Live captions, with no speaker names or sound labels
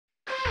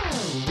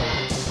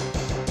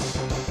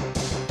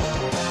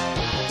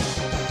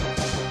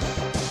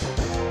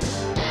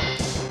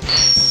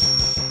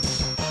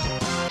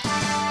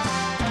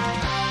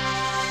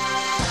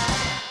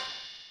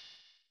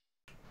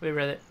We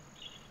ready.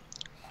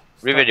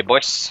 We ready,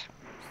 boys.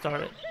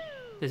 Start it.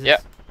 This Yeah.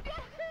 is.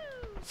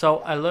 So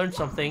I learned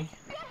something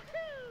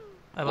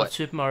about What?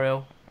 Super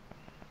Mario.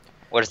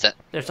 What is that?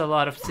 There's a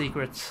lot of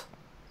secrets,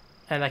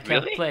 and I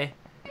can't Really? play.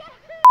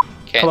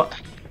 Can Come on.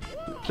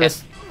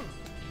 Let's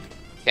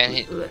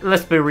he?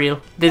 let's be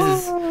real. This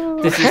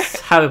is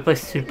how we play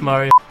Super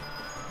Mario.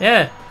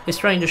 Yeah, he's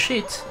trying to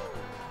cheat.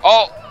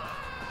 Oh!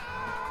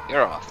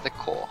 You're off the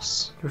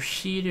course. You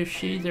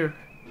cheater.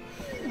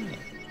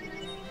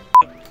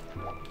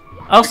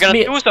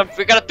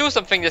 We gotta do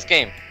something this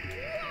game.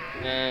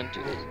 And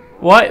do this.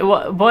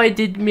 Why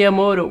did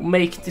Miyamoto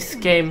make this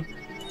game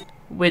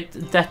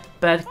with that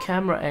bad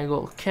camera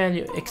angle? Can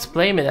you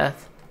explain me that,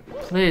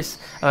 please?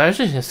 Oh, I'm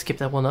just gonna skip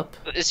that one up.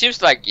 It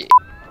seems like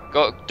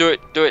go do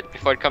it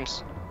before it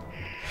comes.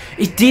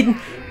 It didn't.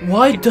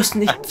 Why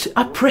doesn't it?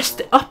 I pressed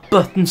the up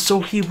button so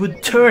he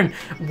would turn.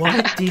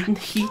 Why didn't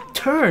he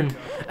turn?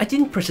 I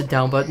didn't press the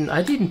down button.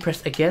 I didn't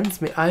press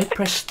against me. I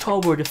pressed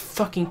toward the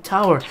fucking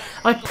tower.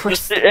 I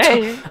pressed.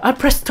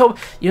 Toward.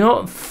 You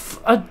know.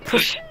 I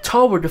pressed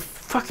toward the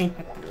fucking.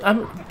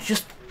 I'm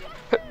just.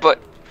 But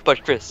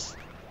Chris,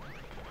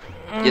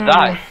 you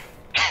die.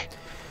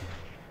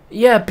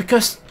 Yeah,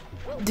 because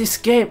this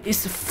game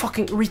is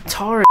fucking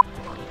retarded.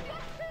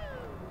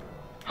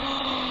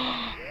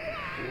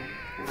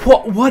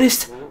 What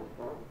is?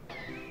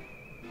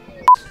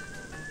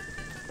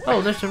 Oh,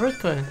 there's a red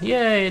coin.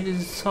 Yay, this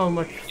is so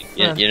much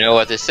fun. You know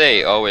what they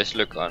say, always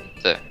look on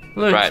the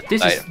right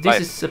this side.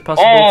 is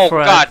possible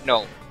for God,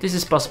 no. This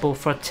is possible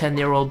for a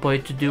 10-year-old boy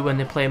to do when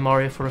they play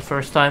Mario for the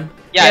first time.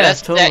 Yeah,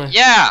 that's totally.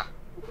 yeah.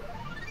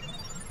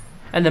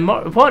 And the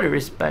water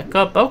is back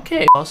up.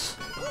 Okay, boss.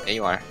 There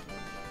you are.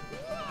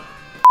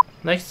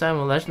 Next time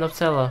on Legend of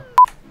Zelda.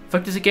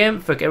 Fuck this game,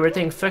 fuck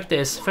everything, fuck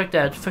this, fuck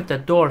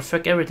that door,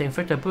 fuck everything,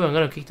 fuck that boo, I'm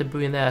gonna kick the boo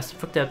in the ass,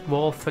 fuck that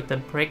wall, fuck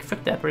that brick,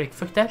 fuck that brick,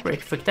 fuck that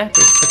brick, fuck that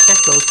brick, fuck that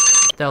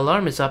ghost. The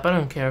alarm is up, I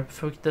don't care,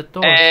 fuck that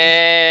door.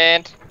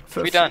 And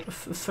we done.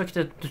 Fuck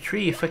the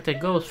tree, fuck that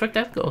ghost, fuck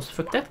that ghost,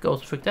 fuck that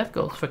ghost, fuck that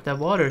ghost, fuck that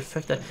water,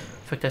 fuck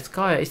that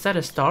sky. Is that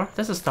a star?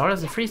 That's a star,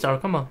 that's a free star,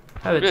 come on.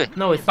 Have it. Really?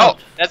 No, it's not.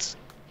 Oh, that's...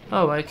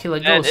 Oh, I kill a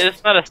ghost.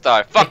 It's not a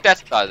star. Fuck that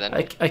star then.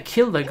 I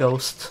killed a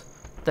ghost.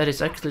 That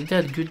is actually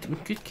dead.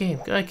 Good game.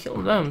 I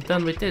killed them. I'm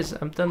done with this.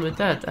 I'm done with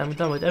that. I'm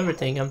done with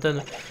everything. I'm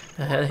done.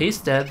 He's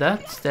dead.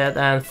 That's dead.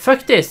 And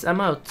fuck this.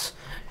 I'm out.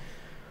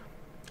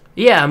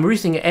 Yeah, I'm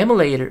using an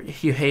emulator.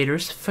 You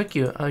haters. Fuck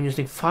you. I'm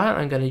using file.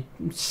 I'm gonna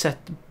set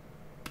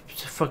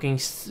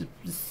fucking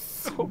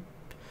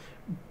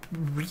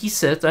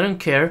reset. I don't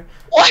care.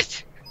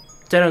 What?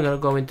 Then I'm gonna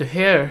go into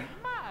here.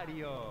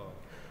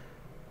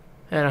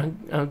 And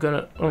I'm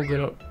gonna.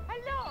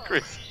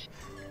 Chris.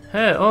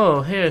 Hey,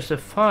 oh, here's a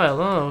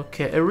file. Oh,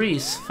 okay,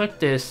 erase. Fuck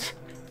this.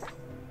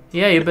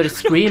 Yeah, you better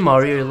scream,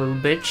 Mario, you little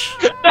bitch.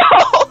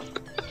 No!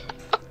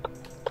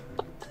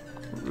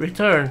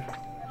 Return.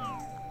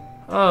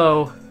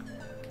 Oh,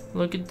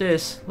 look at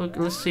this. Look,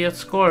 let's see your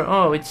score.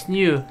 Oh, it's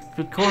new.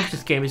 Of course,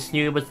 this game is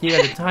new, but it's new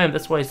at the time.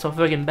 That's why it's so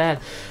fucking bad.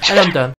 And I'm done.